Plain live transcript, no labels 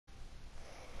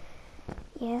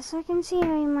Yes, I can see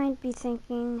how you might be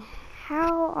thinking,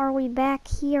 how are we back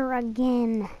here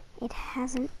again? It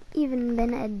hasn't even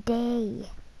been a day.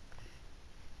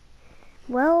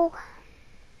 Well,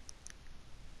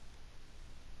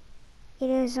 it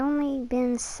has only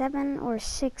been 7 or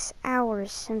 6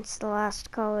 hours since the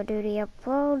last Call of Duty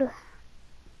upload.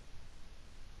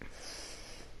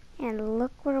 And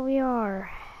look where we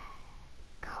are.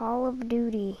 Call of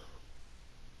Duty.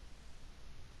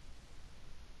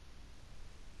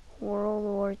 World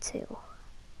War II.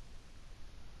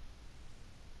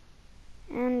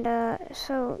 And,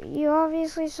 so, you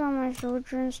obviously saw my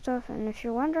shoulder and stuff, and if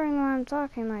you're wondering why I'm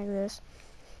talking like this,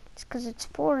 it's because it's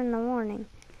 4 in the morning.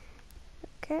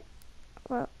 Okay,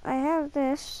 well, I have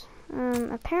this.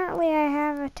 Apparently I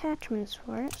have attachments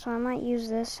for it, so I might use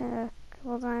this a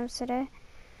couple times today.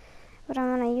 But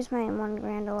I'm gonna use my M1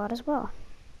 Grand a lot as well.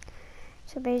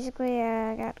 So basically,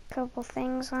 I got a couple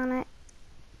things on it.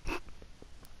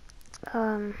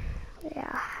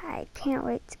 Yeah, I can't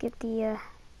wait to get the,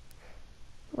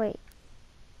 wait.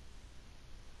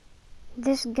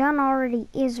 This gun already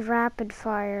is rapid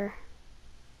fire.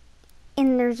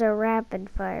 And there's a rapid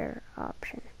fire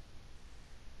option.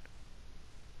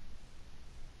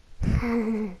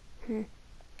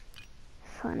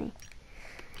 Funny.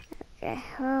 Okay.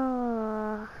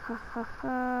 Oh,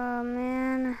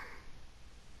 man.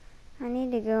 I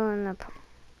need to go in the...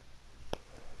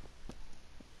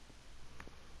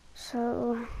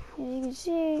 So, as you can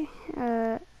see,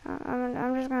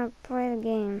 I'm just gonna play the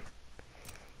game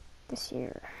this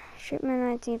year. Shipment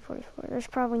 1944. There's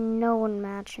probably no one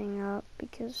matching up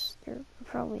because they're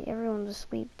probably everyone's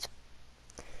asleep. It's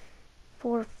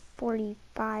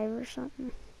 4:45 or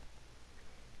something.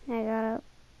 And I got up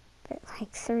at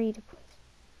like 3 to play.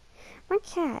 My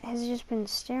cat has just been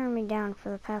staring me down for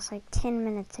the past like 10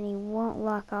 minutes and he won't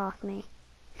lock off me.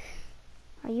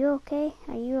 Are you okay?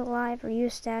 Are you alive? Are you a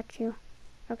statue?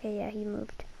 Okay, yeah, he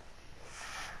moved.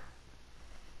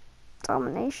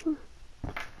 Domination.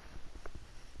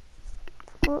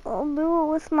 Well, I'll do it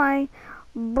with my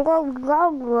blah blah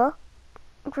blah.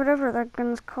 Whatever that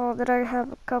gun's called that I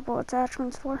have a couple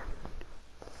attachments for.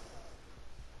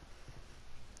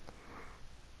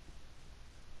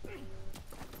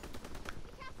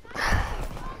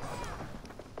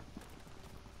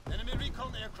 Enemy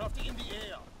recon aircraft in the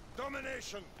air.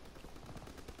 Domination.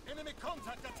 Enemy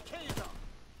contact at Kaiser.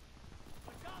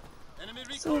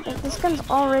 See, like, this gun's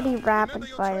already rapid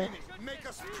fire.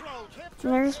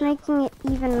 And they're just making it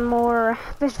even more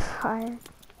rapid fire.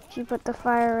 If you put the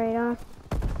fire rate on.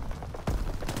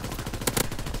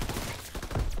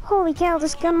 Holy cow,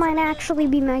 this gun might actually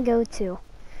be my go-to.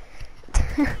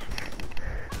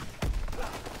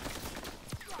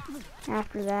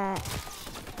 After that,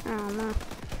 I don't know.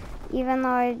 Even though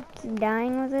I keep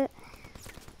dying with it.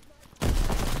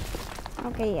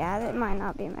 Okay, yeah, that might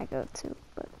not be my go-to,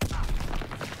 but...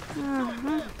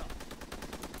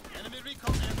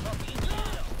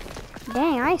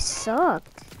 Dang, I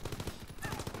sucked.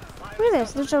 Look at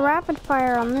this, there's a rapid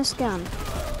fire on this gun.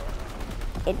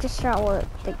 It just shot what?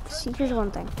 See, here's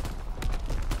one thing.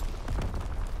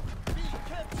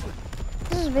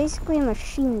 This is basically a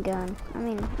machine gun. I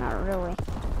mean, not really.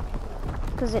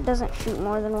 Because it doesn't shoot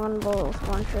more than one bullet with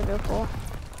one trigger pull.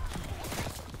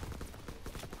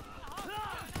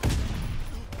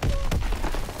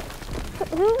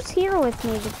 Who's here with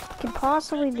me that could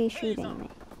possibly be shooting me?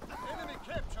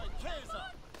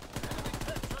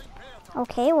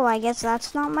 Okay, well I guess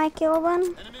that's not my kill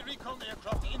then.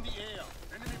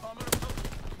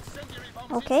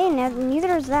 Okay,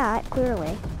 neither is that,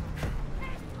 clearly.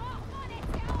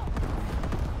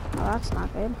 Oh, that's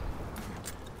not good.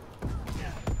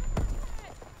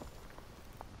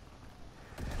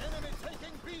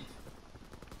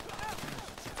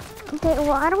 Okay,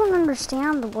 well I don't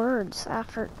understand the words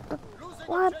after...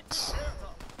 What?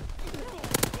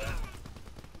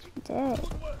 Dead.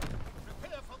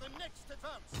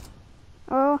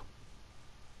 Oh.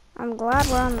 I'm glad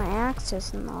we're on the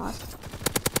Axis and lost.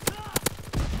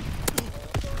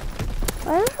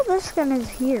 I don't know this gun is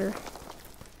here.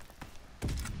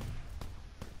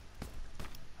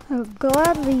 I would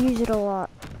gladly use it a lot.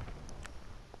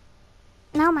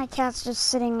 Now my cat's just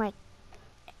sitting like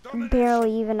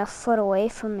barely even a foot away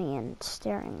from me and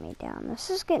staring me down. This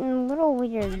is getting a little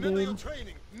weird, dude.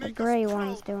 The gray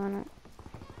one's doing it.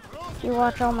 If you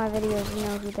watch all my videos, you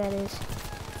know who that is.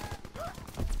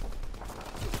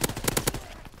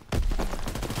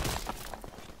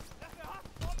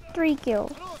 Three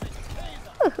kills.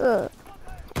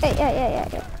 Hey.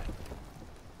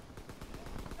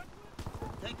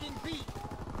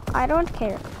 I don't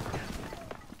care.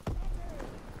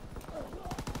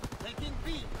 Taking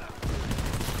B.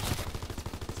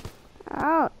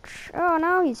 Ouch. Oh,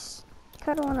 now he's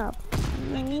cuddling up.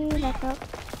 Me, back up.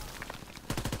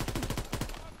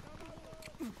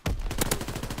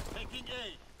 Taking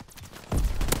A.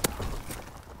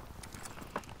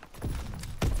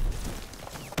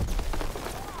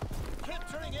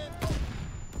 Capturing Info.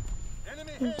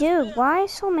 Enemy has Dude, been. why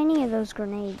so many of those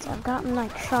grenades? I've gotten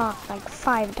like shocked like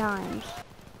 5 times.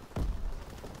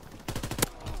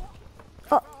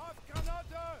 Oh,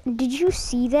 did you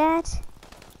see that?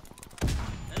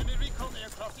 Enemy recon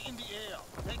aircraft in the air.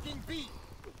 Taking B.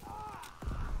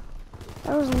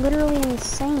 That was literally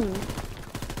insane.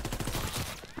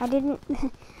 I didn't,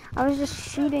 I was just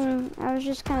shooting, I was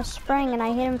just kind of spraying and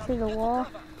I hit him through the wall.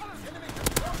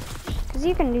 Because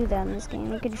you can do that in this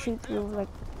game, you can shoot through like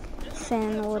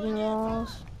thin wooden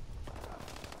walls.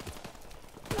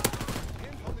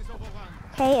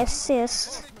 Okay,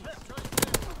 assist.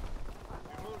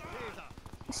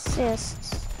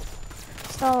 Assists.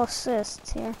 It's all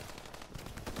assists here.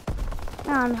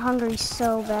 Oh, I'm hungry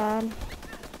so bad.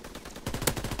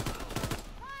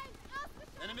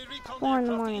 Enemy recon 4 in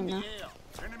the aircraft morning the now. air.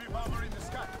 Enemy bomber in the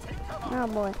sky. Take cover. Oh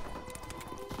boy.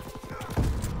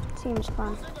 Seems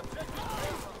fun. Losing objective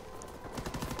Alpha.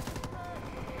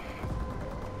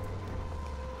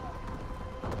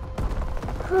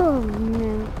 Oh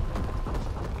man.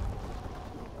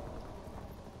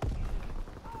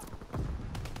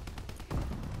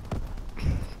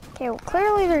 Okay, well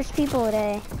clearly there's people at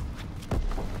A.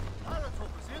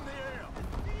 Paratroopers in the air.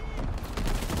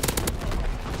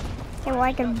 Okay, well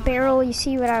I could barely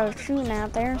see what I was shooting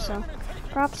out there, so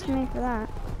props to me for that.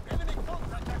 Enemy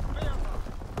contact at Bertha.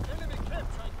 Enemy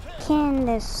capturing K.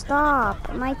 Candace,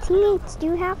 stop. My teammates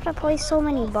do have to place so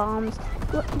many bombs.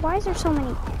 Why is there so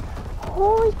many?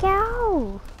 Holy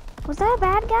cow! Was that a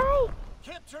bad guy?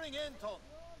 Capturing Anton.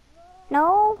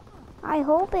 No, I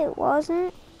hope it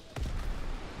wasn't.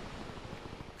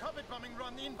 Carpet bombing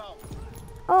run inbound.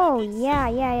 Oh yeah.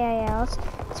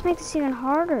 Let's make this even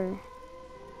harder.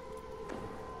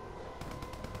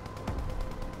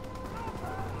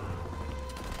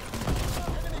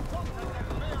 Enemy contact at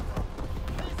Bertha.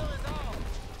 Laser is out.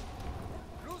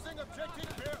 Losing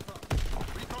objective Bertha.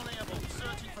 Recon airborne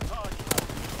searching for target.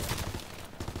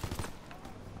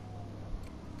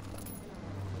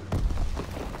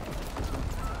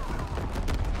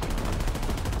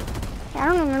 I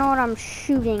don't even know what I'm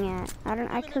shooting at. I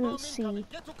Enemy couldn't bomb see. incoming.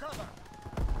 Get to cover.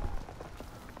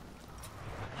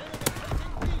 Enemy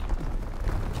taking B.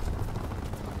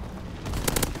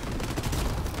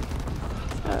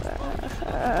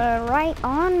 Right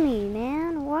on me,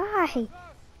 man. Why?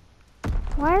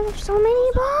 Why are there so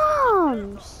many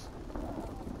bombs?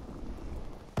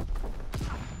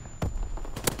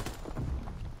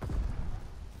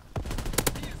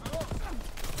 He is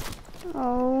lost.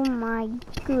 Oh my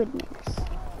goodness.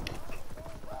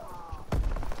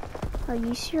 Are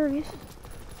you serious?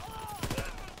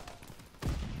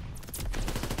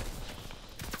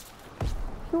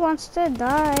 Who wants to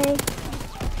die? Enemy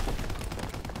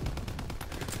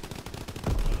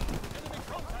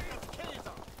contact at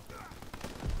Kaiser.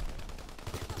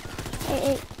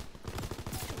 Hey.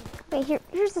 Okay,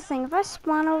 here's the thing. If I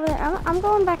spawn over there, I'm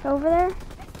going back over there.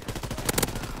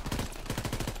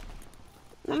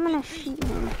 I'm gonna shoot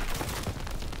him.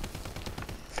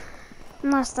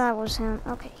 Unless that was him.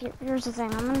 Okay, here's the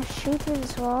thing. I'm gonna shoot through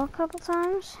this wall a couple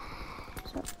times.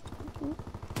 So,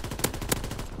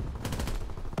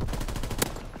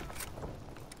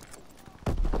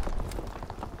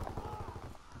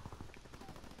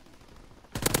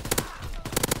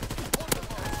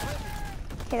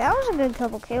 okay, that was a good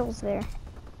couple kills there.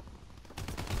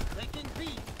 Taking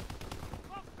B.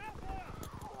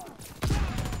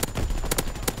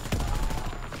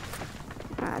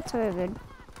 That's very good.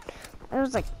 It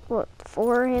was like, what,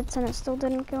 4 hits and it still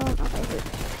didn't kill him? Okay, good.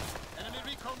 Enemy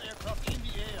recon aircraft in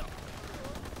the air.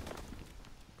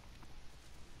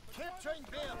 Capturing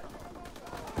Bertha.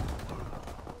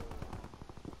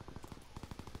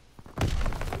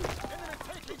 Enemy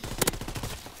taking C.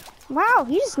 Wow,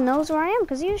 he just knows where I am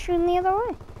because he was shooting the other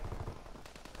way.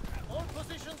 All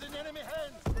positions in enemy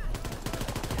hands.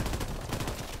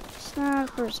 It's not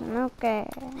a person. Okay,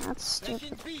 that's stupid.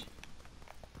 Taking B.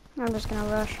 I'm just gonna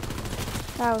rush.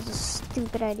 That was a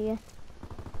stupid idea.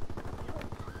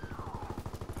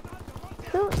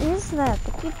 Who is that?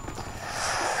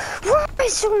 Why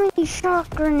so many shock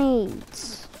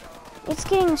grenades? It's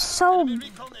getting so Enemy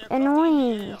recon aircraft in the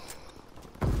annoying. air.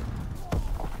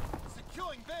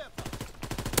 Securing Bertha.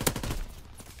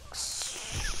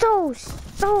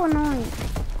 So annoying.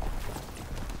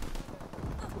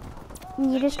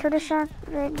 You just heard a shock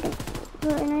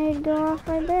grenade go off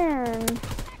right there.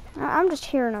 I'm just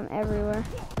hearing them everywhere.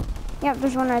 Yep,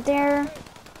 there's one right there.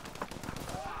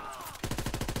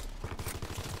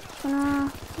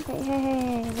 Okay,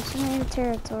 hey, this is new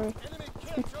territory.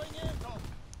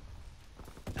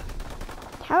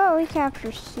 How about we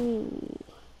capture C?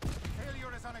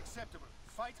 Failure is unacceptable.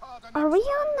 Fight hard and Are we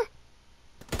on the...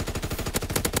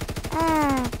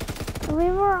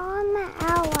 we were on the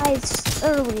Allies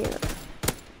earlier.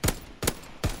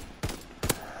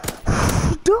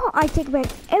 Don't I take back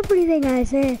everything I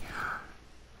said.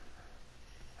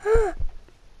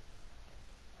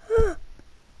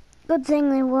 Good thing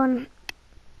they won.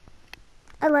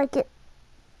 I like it.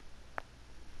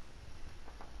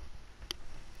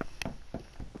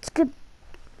 It's good.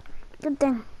 Good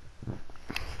thing.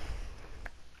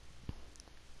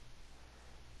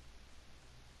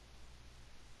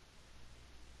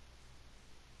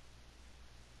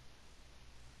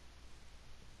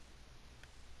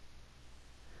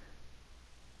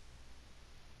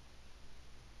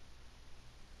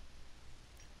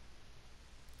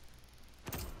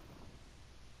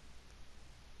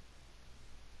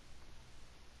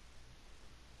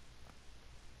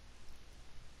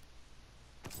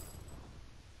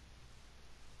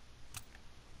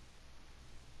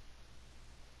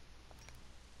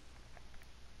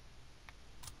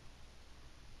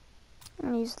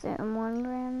 I'll use the M1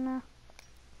 brand now.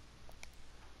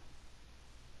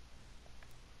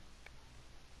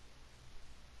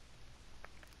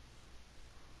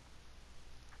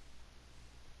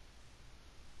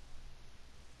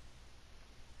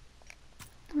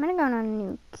 I'm gonna go on a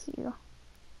new queue.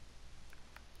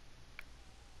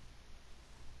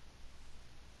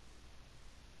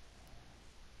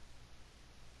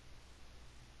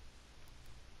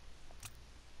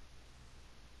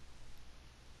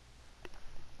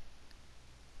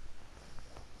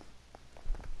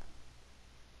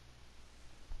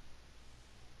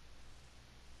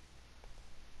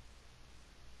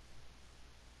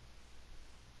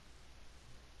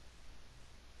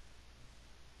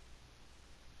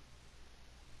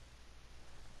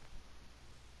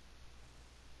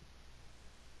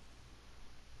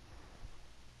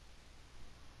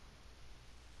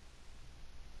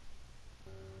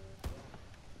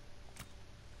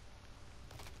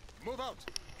 move out.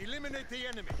 Eliminate the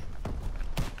enemy.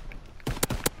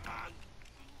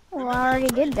 Well, I already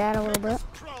did that a little bit.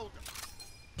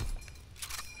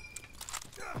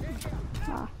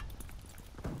 Oh.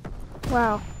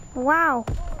 Wow. Wow.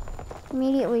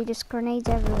 Immediately just grenades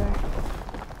everywhere.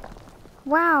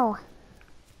 Wow.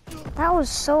 That was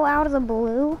so out of the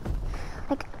blue.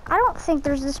 Like, I don't think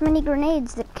there's this many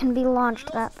grenades that can be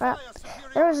launched that fast.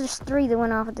 There was just 3 that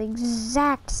went off at the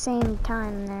exact same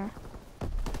time there.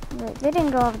 They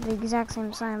didn't go off at the exact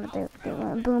same time, but they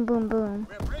went boom, boom, boom.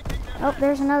 Oh,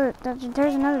 there's another 3. There's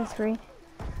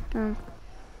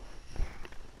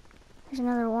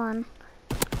another one.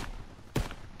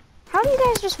 How are you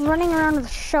guys just running around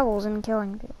with shovels and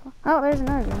killing people? Oh, there's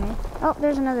another grenade. Oh,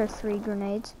 there's another 3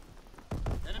 grenades.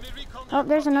 Oh,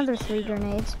 there's another 3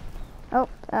 grenades. Oh,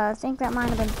 I think that might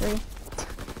have been 3.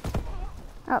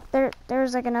 Oh,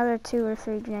 there's like another 2 or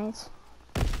 3 grenades.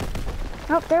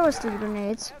 Oh, there was 3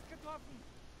 grenades.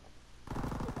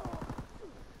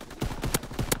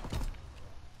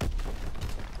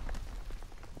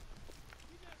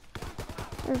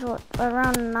 There's what,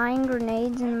 around 9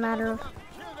 grenades in a matter of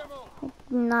like,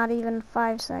 not even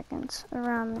 5 seconds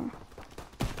around there.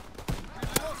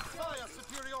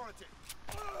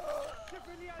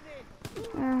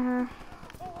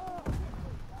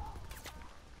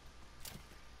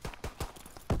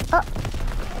 Oh.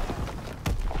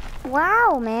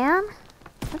 Wow, man.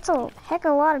 That's a heck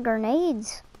of a lot of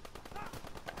grenades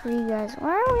for you guys. Why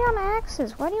are we on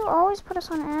axes? Why do you always put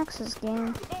us on axes,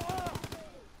 game?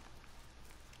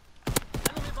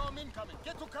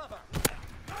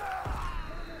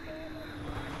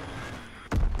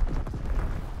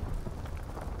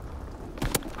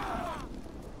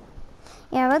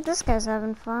 Yeah, but this guy's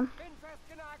having fun.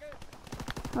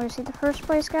 Where is he, the first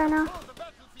place guy now?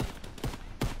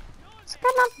 This guy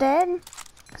not dead?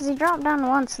 Because he dropped down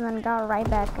once and then got right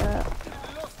back up.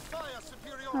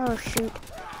 Oh, shoot.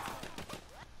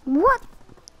 What?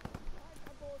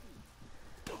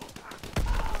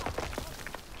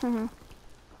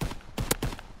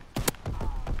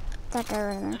 That guy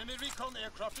right there.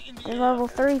 He's level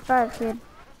 35, kid.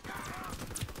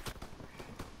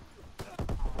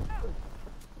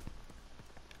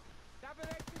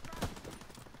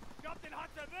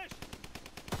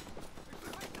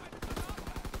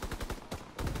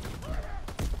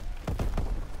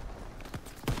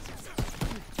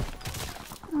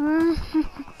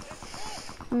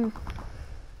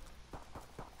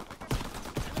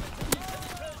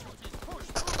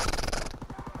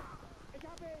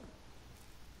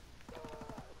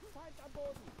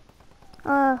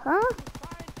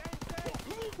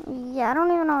 Yeah, I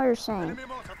don't even know what you're saying. Enemy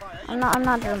mortar fire. I'm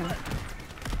not German.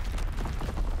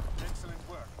 Excellent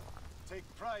work. Take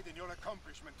pride in your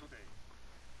accomplishment today.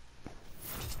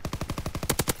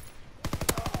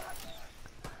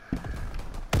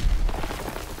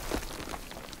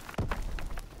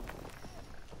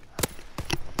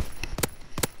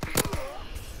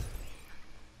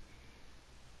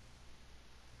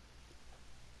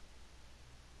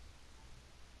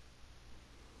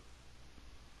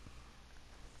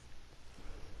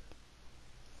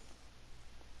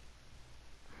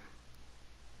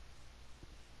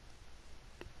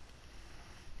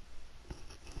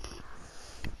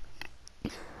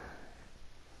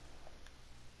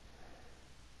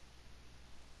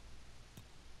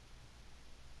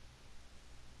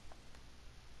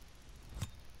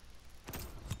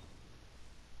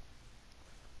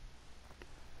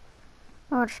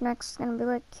 What's next? It's gonna be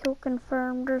like kill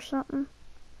confirmed or something.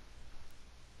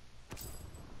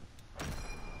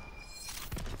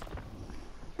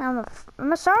 I'm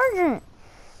a sergeant.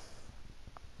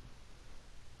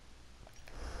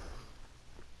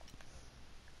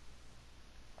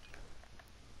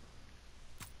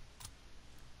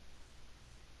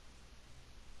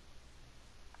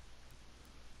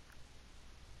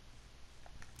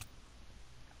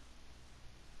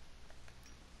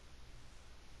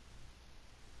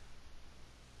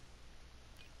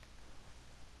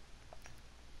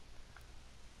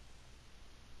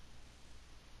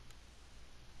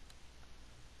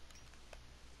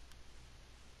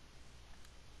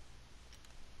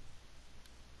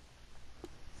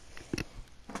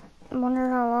 I wonder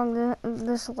how long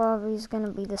this lobby is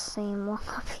gonna be the same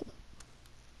lobby.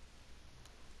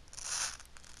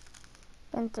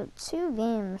 Been through 2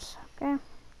 games, okay?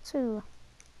 2.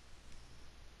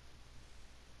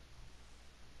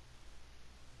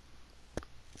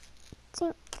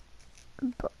 Tink.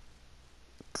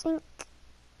 Tink.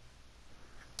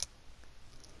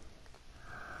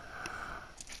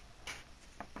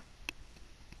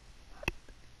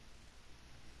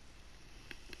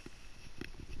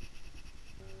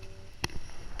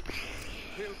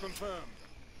 Kill confirmed.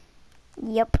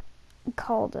 Yep,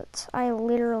 called it. I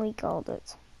literally called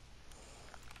it.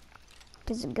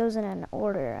 Because it goes in an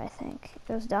order, I think. It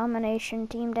goes domination,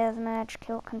 team deathmatch,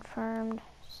 kill confirmed,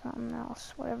 something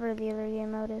else, whatever the other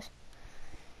game mode is.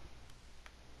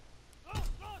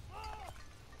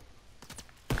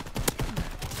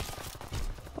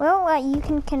 Well, you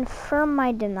can confirm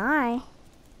my deny.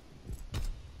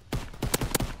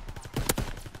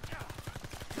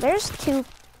 There's 2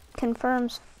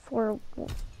 confirms for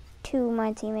 2 of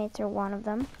my teammates or 1 of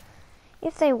them,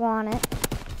 if they want it.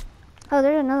 Oh,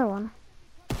 there's another one.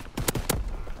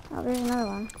 Oh, there's another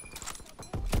one.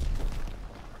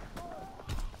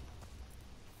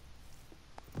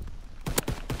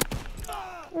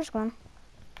 There's one.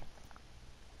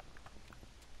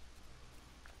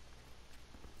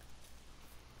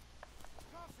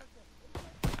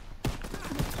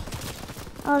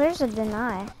 Oh, there's a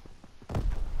deny.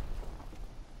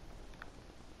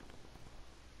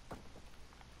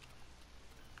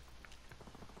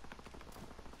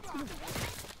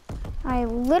 I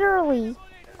literally...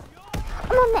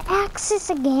 I'm on the Axis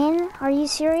again. Are you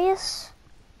serious?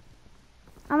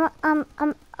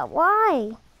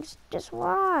 Why? Just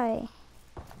why?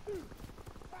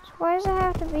 Why does it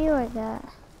have to be like that?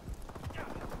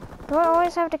 Do I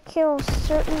always have to kill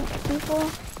certain people?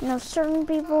 You know, certain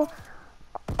people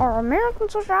are American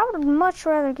soldiers. I would much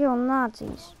rather kill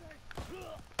Nazis.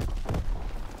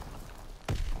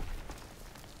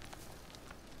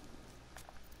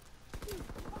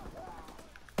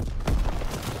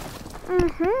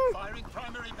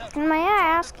 And may I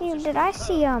ask you, did I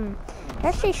see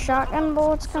shotgun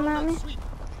bullets come at me?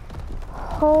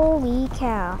 Holy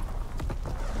cow.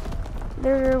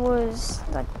 There was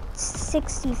like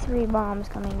 63 bombs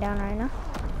coming down right now.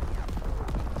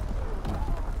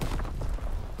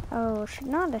 Oh, should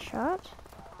not have shot.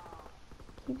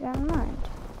 Keep that in mind.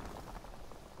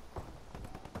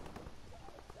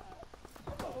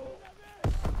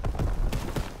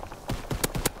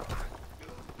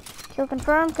 Kill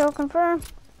confirmed, kill confirmed.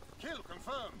 Kill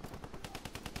confirmed.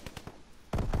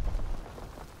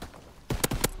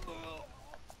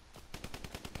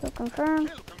 Kill confirmed.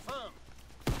 Kill confirmed.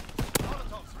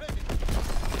 Molotovs ready.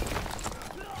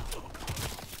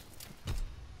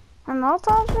 Are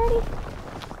Molotovs ready?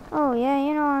 Oh yeah,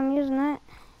 you know I'm using that.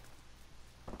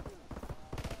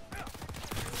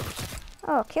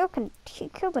 Oh, kill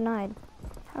denied.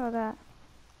 How about that?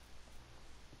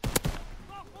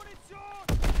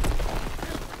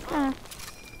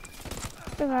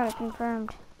 Still got it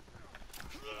confirmed.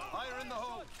 Fire in the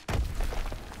hole.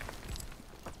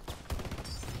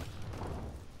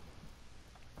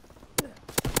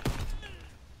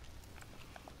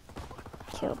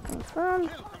 Kill confirmed.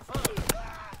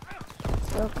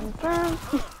 Kill confirmed. Kill confirmed.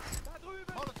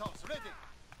 Molotovs ready.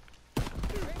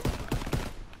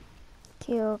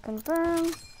 Kill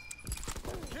confirmed.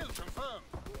 Kill confirmed.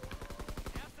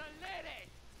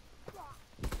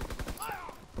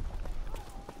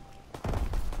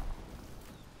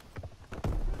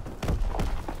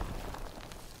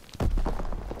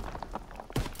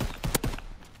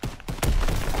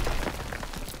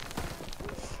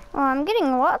 Well, I'm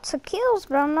getting lots of kills,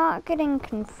 but I'm not getting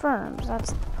confirms.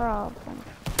 That's the problem.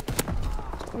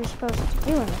 That's what you're supposed to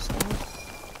do in this game.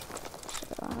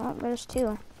 So, oh, there's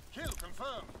two. Kill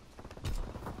confirmed.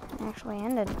 Actually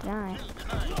ended up dying. Kill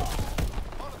denied.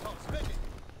 Molotovs ready.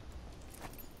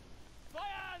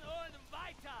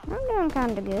 I'm doing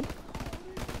kind of good.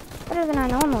 Better than I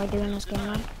normally do in this game,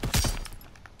 though.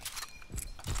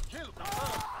 Kill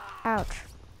confirmed. Ouch.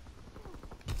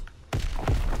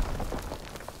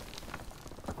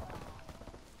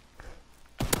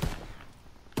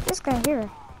 This guy here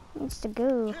needs to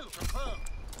go. Kill confirmed.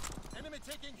 Enemy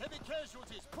taking heavy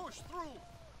casualties. Push through.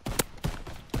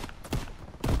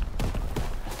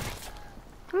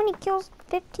 How many kills?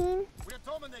 15? We're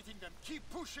dominating them. Keep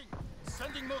pushing.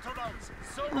 Sending motor rounds.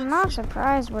 I'm not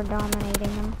surprised we're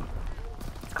dominating them.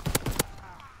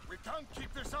 We can't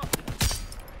keep this up.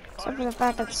 Except for the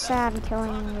fact that it's sad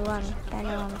killing anyone I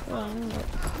know I'm feeling, but...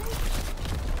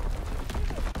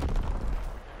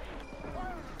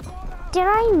 Did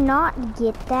I not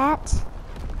get that?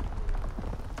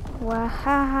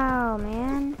 Wow,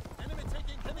 man. Enemy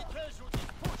taking heavy casualties.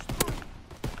 Push through.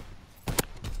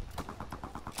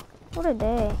 What a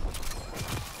day.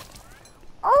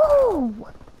 Oh!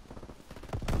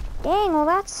 Dang, well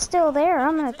that's still there.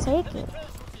 I'm gonna take it.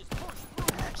 Casualties. Push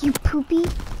through. You poopy.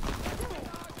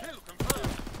 Kill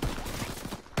confirmed.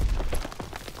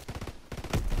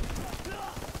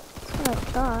 That's what I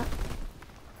thought.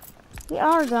 We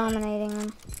are dominating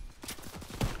them.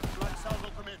 Black salvo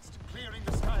commenced. Clearing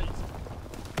the skies.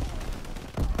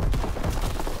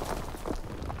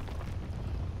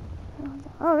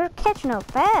 Oh, they're catching up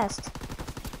fast.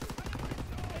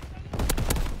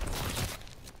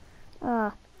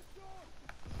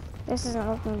 This isn't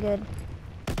looking good.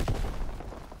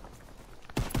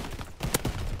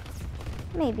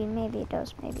 Maybe it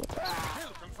does. Maybe it does.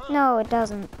 Kill confirmed. No, it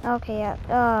doesn't. Okay,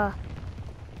 yeah.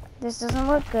 This doesn't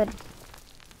look good.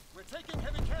 We're taking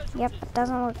heavy casualties. Yep, it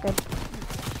doesn't look good.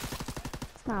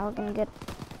 It's not looking good.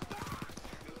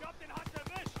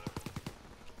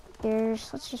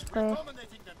 Let's just play.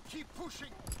 Dominating them. Keep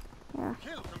pushing. Yeah.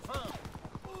 Kill confirmed.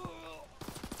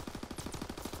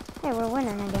 Hey, we're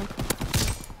winning again.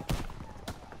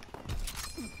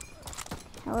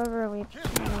 However, we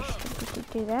managed to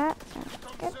do that.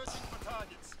 Good. Searching for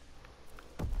targets.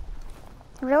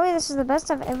 Really, this is the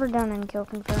best I've ever done in kill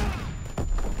confirm.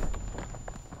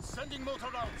 Sending motor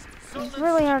rounds. It's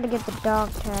really hard to get the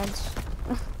dog tags.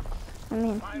 I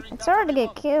mean, it's hard to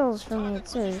get kills for me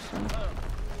too. So.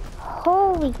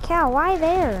 Holy cow! Why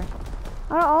there?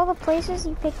 Out of all the places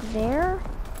you picked there?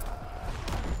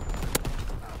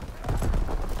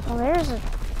 Well, there's a.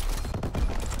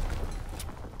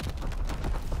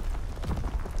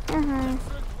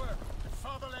 Excellent work. The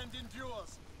fatherland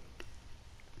endures.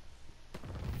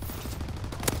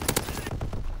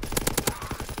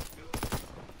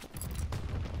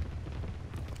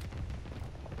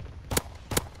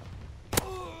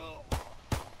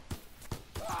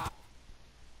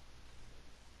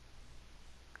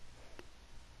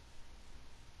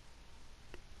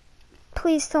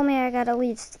 Please tell me I got at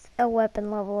least a weapon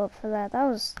level up for that. That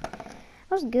was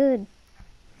good.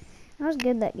 That was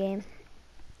good, that game.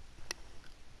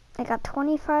 I got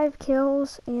 25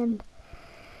 kills and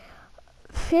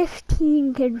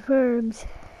 15 confirms.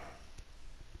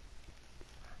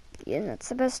 Yeah, that's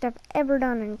the best I've ever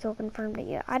done in kill confirmed.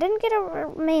 Yeah, I didn't get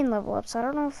a main level up, so I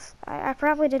don't know if I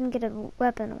probably didn't get a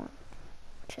weapon one,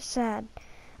 which is sad.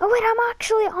 Oh wait, I'm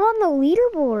actually on the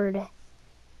leaderboard.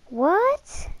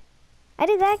 What? I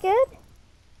did that good?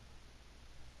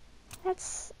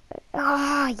 That's...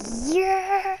 Ah,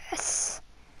 yes!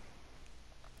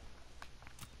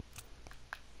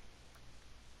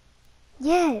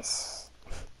 Yes!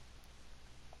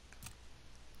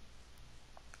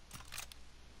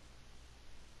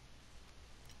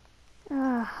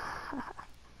 Oh,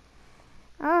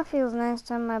 it feels nice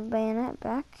to have my bayonet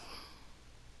back.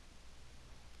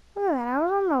 Look at that, I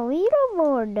was on the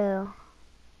leaderboard though.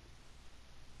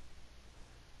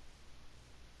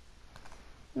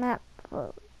 Map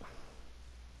vote.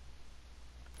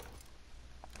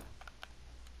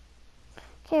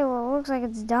 Okay, well, it looks like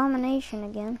it's domination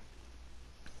again.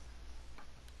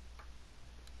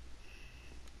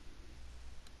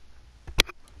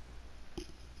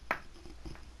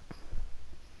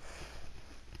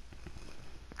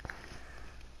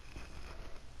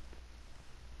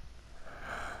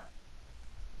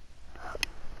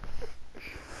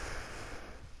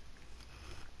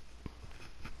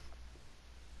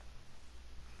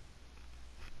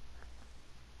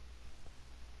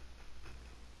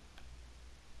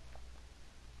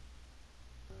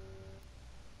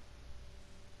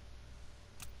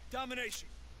 Domination.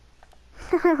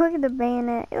 Look at the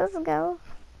bayonet. Let's go.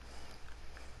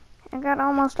 I got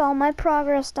almost all my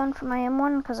progress done for my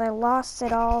M1 because I lost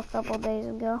it all a couple days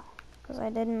ago. Because I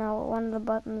didn't know what one of the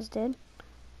buttons did.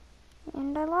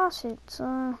 And I lost it,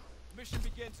 so... Mission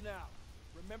begins now.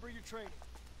 Remember your training.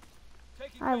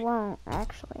 Taking I Baker. won't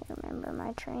actually remember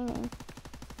my training.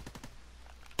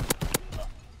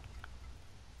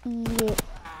 Eat it.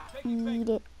 Taking Eat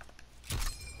Baker. it.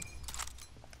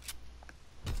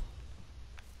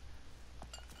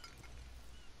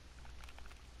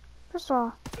 First of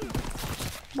all,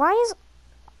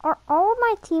 are all of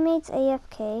my teammates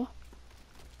AFK?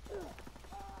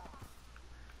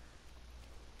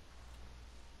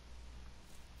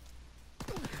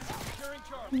 Securing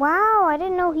Charlie. Wow, I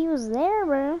didn't know he was there,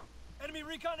 bro. Enemy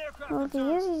recon aircraft. Well, if he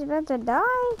observed. is, he's about to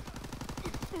die.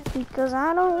 Because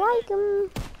I don't like him.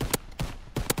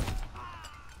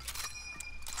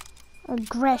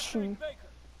 Aggression. Baker.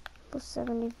 Plus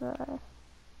 75. A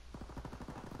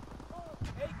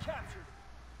captured.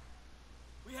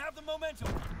 We have the momentum.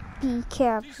 Be Diesel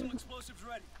captured. explosives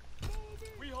ready.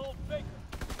 We hold Baker.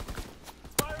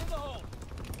 Fire in the hole.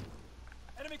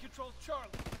 Enemy controls Charlie.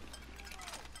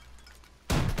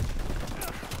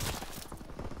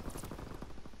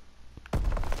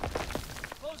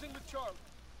 Closing with Charlie.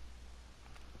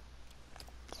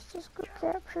 Let's just go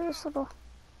capture this little...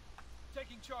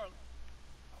 Taking Charlie.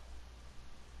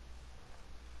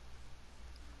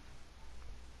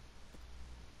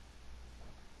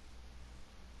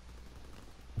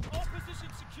 All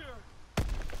positions secured.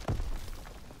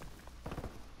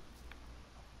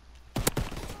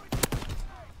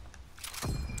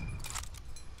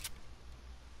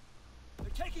 They're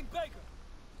taking Baker.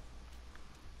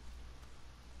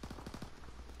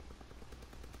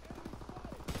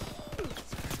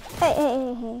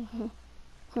 Hey.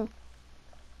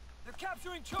 They're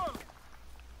capturing Charlie.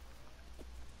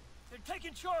 They're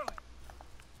taking Charlie.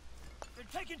 They're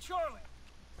taking Charlie.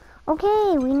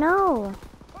 Okay, we know.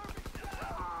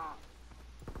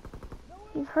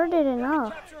 You've heard it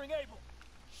enough. Capturing Able.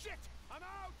 Shit, I'm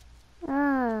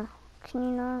out. Can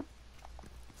you not?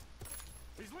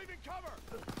 He's leaving cover.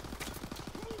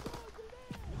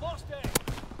 We lost A.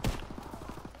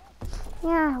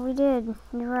 Yeah, we did.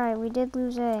 You're right, we did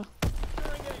lose A.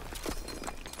 Securing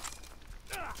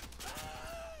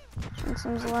A. It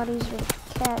seems a lot easier to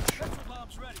catch. Petrol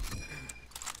bombs ready.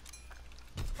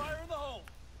 Fire in the hole.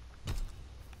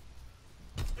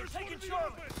 They're taking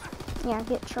Charlie. Yeah,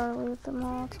 get Charlie with the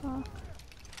Molotov.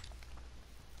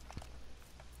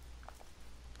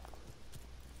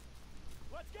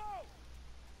 Let's go.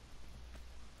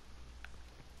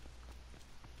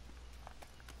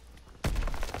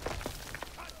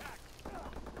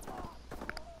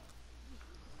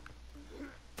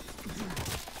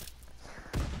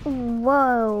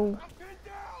 Whoa. I'm pinned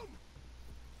down.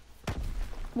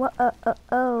 What?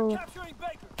 Oh. Capturing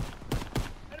Baker.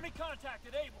 Enemy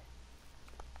contacted Able.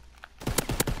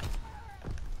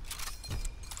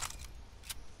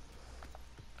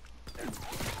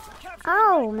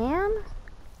 Oh, man.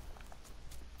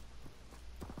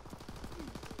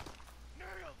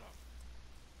 Nailed them.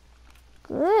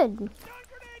 Good. Stun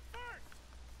grenade first.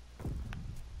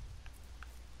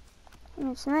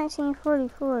 And it's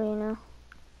 1944, you know.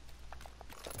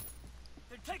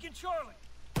 They're taking Charlie.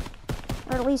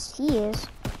 Or at least he is.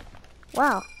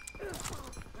 Wow, They're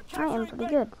I am capturing pretty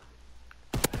Baker. good.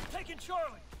 They're taking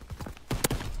Charlie.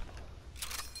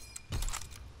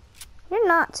 You're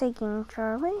not taking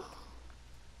Charlie.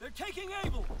 They're taking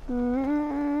Able.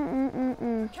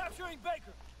 Capturing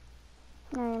Baker.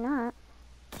 No, you're not.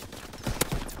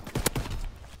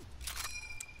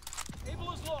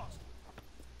 Able is lost.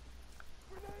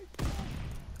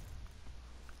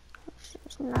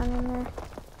 There's none in there.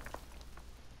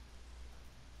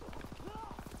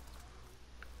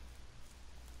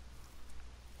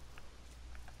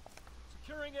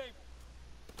 Securing Able.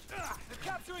 They're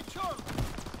capturing Charlie.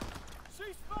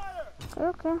 Cease fire.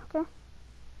 Okay.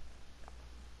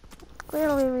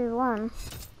 Clearly we won.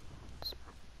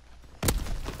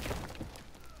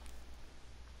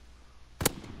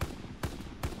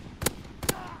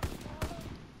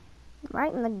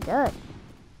 Right in the gut.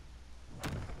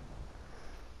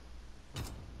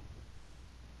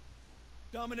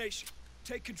 Domination.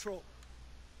 Take control.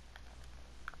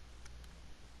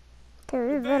 Okay,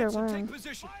 we better Advance and win. take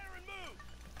position. Fire and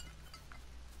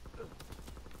move.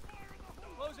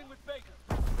 Closing with Baker.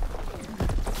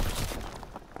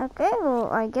 Okay, well,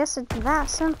 I guess it's that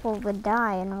simple to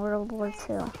die in World War II.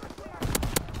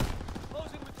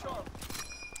 Closing with Charlie.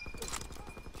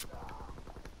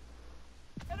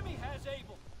 Enemy has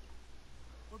Able.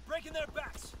 We're breaking their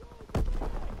backs.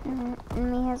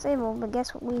 Enemy has able, but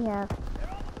guess what we have?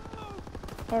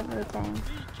 Everything.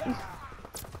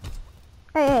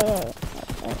 Hey.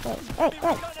 Gun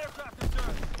aircraft is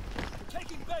done. We're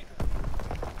taking Baker.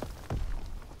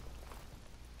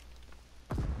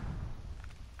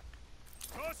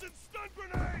 Tossing stun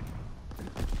grenade.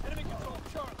 Enemy control,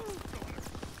 Charlie.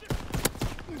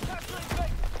 Capturing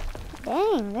Baker.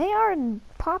 Dang, they are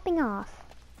popping off.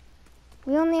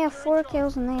 We only have 4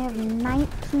 kills and they have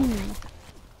 19.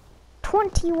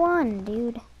 21,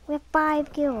 dude. We have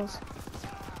 5 kills.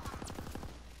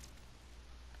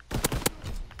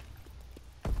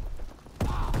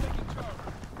 Taking Charlie.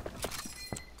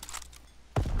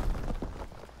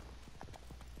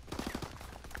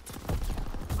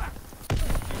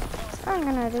 What am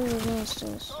I gonna do against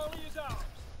this? Charlie is ours.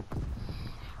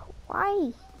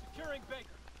 Why? Securing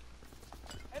Baker.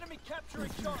 Enemy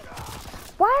capturing Charlie.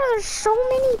 Why are there so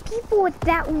many people with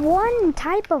that one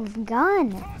type of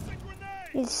gun? Tossing grenade.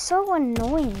 It's so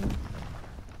annoying.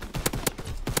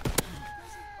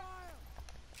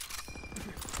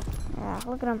 Yeah,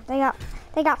 look at them.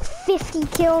 They got 50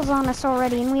 kills on us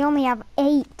already, and we only have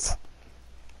 8.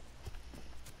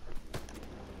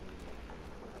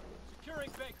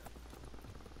 Securing Baker.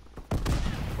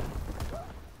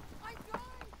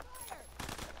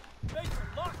 Baker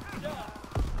locked down.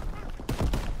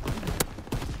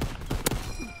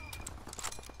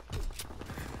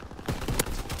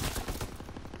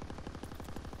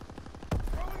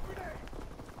 Throwing grenade.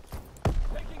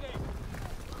 Taking aim.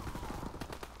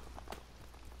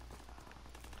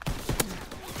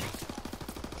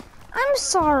 I'm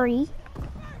sorry.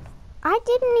 I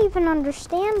didn't even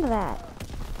understand that.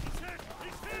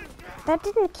 That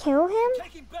didn't kill him?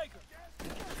 Taking Baker.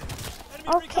 Enemy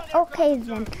Okay, recon okay aircraft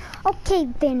then. is Okay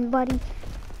then, buddy.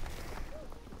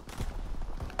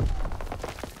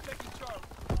 taking Charlie.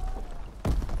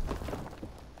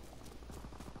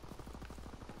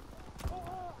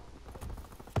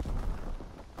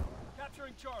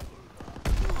 Capturing Charlie.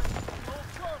 Hold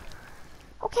Charlie.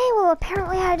 Okay, well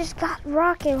apparently I just got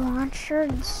rocket launcher,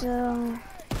 so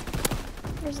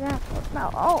there's that.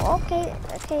 Oh, okay,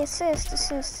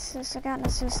 assist. I got an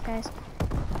assist, guys.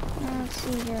 Let's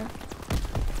see here.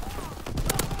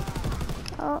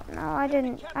 Oh no, I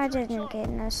didn't get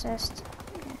an assist.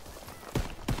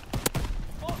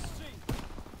 Lost C.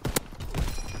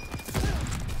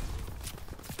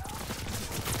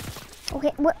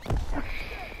 Okay, what?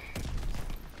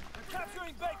 We're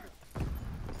capturing Baker.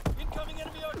 Incoming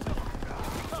enemy artillery.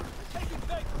 Recover. Taking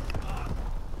Baker.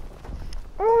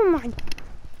 Oh my.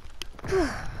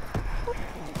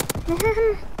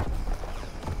 Man,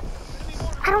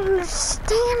 I don't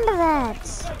understand that.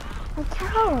 Like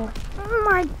how? Oh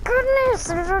my goodness,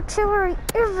 there's artillery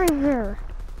everywhere.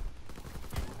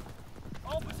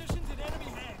 All positions in enemy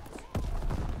hands.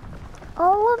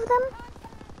 All of them?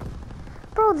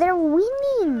 Bro, they're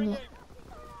winning.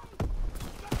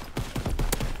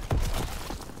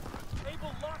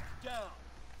 Able locked down.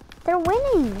 They're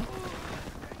winning.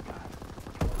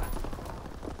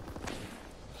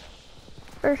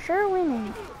 For sure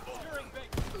winning. Securing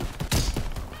Baker.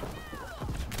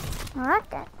 Well, that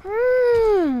guy.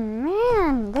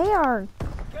 Man, they are.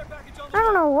 Care package on I the don't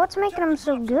way. know what's making them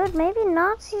so good. Maybe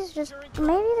Nazis just.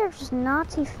 Maybe they're just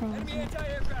Nazi fans. Enemy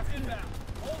anti-aircraft inbound.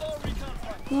 Hold all recon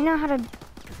flights. You know how to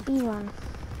be one.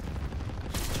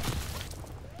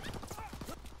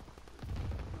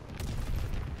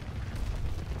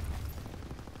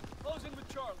 Closing with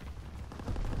Charlie.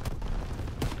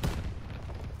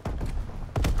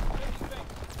 Taking Baker.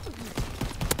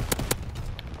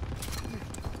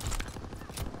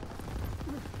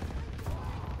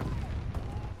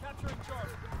 Capturing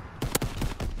Charlie.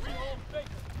 Rehold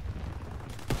Baker.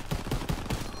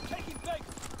 Taking Baker.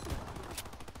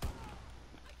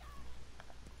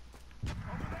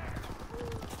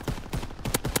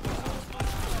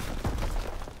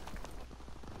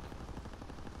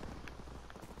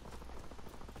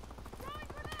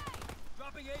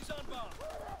 Dropping Azon bomb.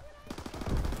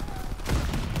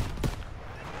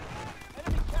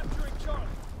 Enemy capturing Charlie.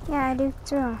 Yeah, I do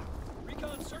too.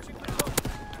 Recon searching for Charlie.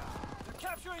 They're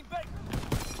capturing Baker.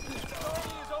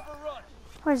 Charlie is overrun.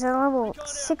 What is that level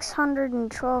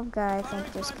 612 guy? I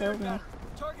think just killed me.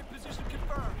 Target position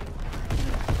confirmed.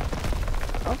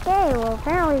 Okay, well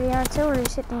apparently the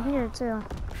artillery's hitting here too.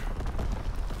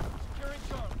 Securing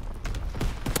Charlie.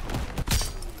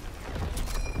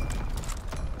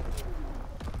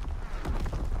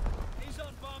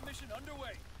 Azon bomb mission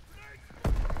underway.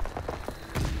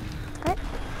 Okay.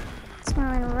 It's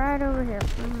going right over here.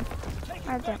 Taking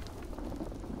Right there. Baker.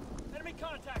 Enemy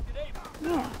contacted.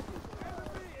 Able. Yeah.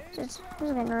 This is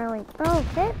getting really... Oh,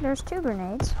 okay, there's 2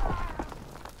 grenades.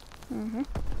 They're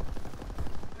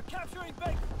capturing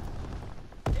Baker.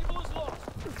 Able is lost.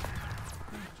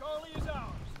 Charlie is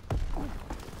ours.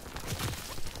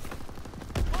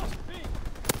 Lost B.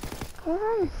 Come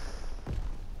on.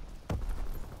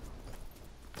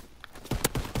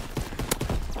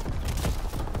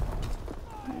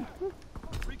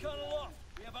 Recon aloft.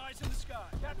 We have eyes in the sky.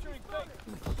 Capturing Baker.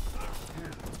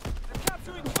 They're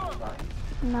capturing Charlie.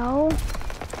 No.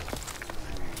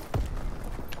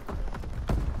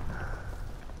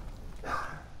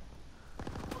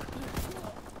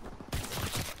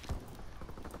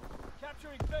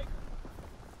 Capturing Baker.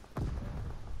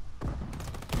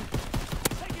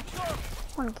 Taking Charlie.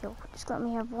 1 kill. Just let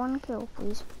me have 1 kill,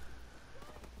 please.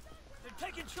 They're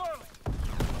taking Charlie.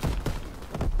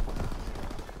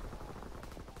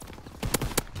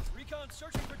 Recon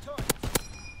searching for targets.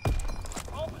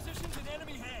 All positions in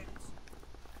enemy hands.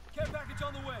 Care package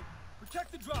on the way.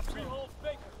 Protect the drop zone. Freehold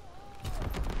Baker.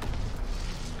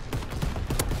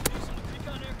 Diesel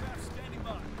recon aircraft standing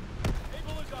by.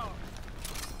 Able is ours.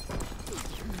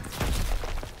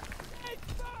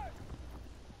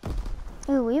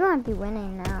 Ooh, we might be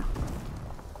winning now.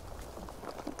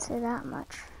 I'd say that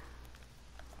much.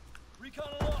 Recon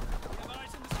aloft. We have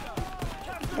eyes in the sky.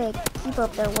 Capturing They Baker. keep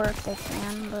up their work, they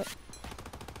can, but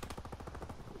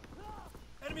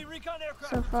Enemy recon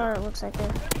aircraft. so far it returned. looks like they're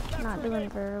Enemy capturing not doing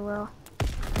Baker. very well.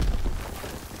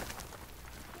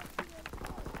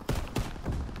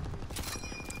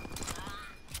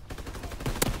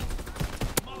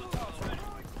 Molotovs ready.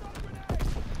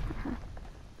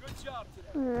 Good job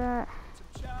today. Look at that.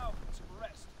 Some chow, some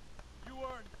rest. You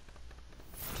earned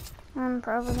it. I'm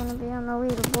probably gonna be on the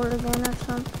leaderboard again or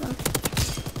something.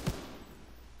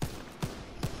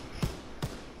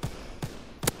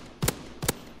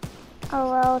 Oh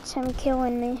well, it's him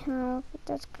killing me. Oh,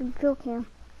 that's a good kill cam.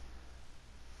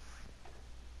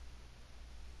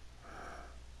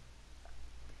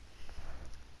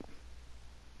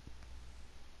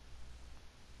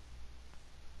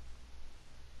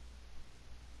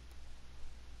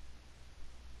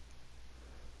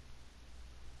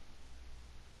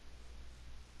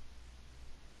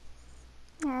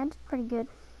 Yeah, it's pretty good,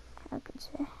 I could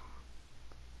say.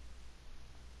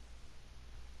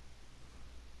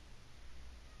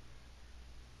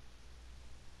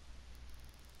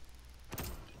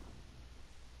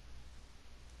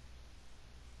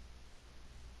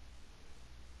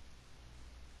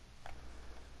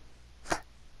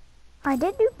 I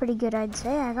did do pretty good, I'd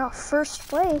say. I got 1st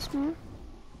place, man.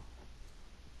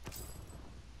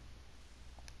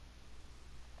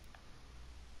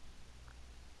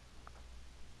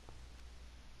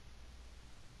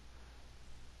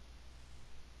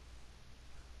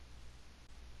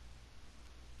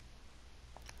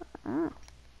 Oh.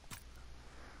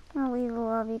 I'll leave the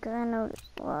lobby because I noticed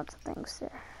lots of things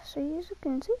there. So as you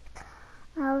can see,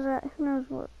 I was at who knows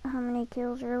how many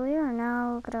kills earlier, and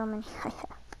now look at how many I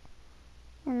have.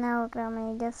 And now look at how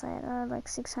many deaths I had. I had like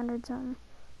 600 something.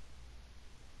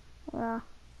 Wow.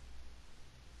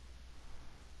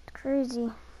 It's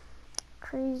crazy.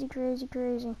 Crazy, crazy,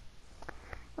 crazy.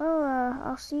 Well,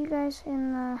 I'll see you guys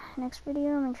in the next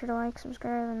video. Make sure to like,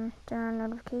 subscribe, and turn on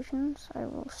notifications. I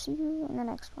will see you in the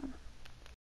next one.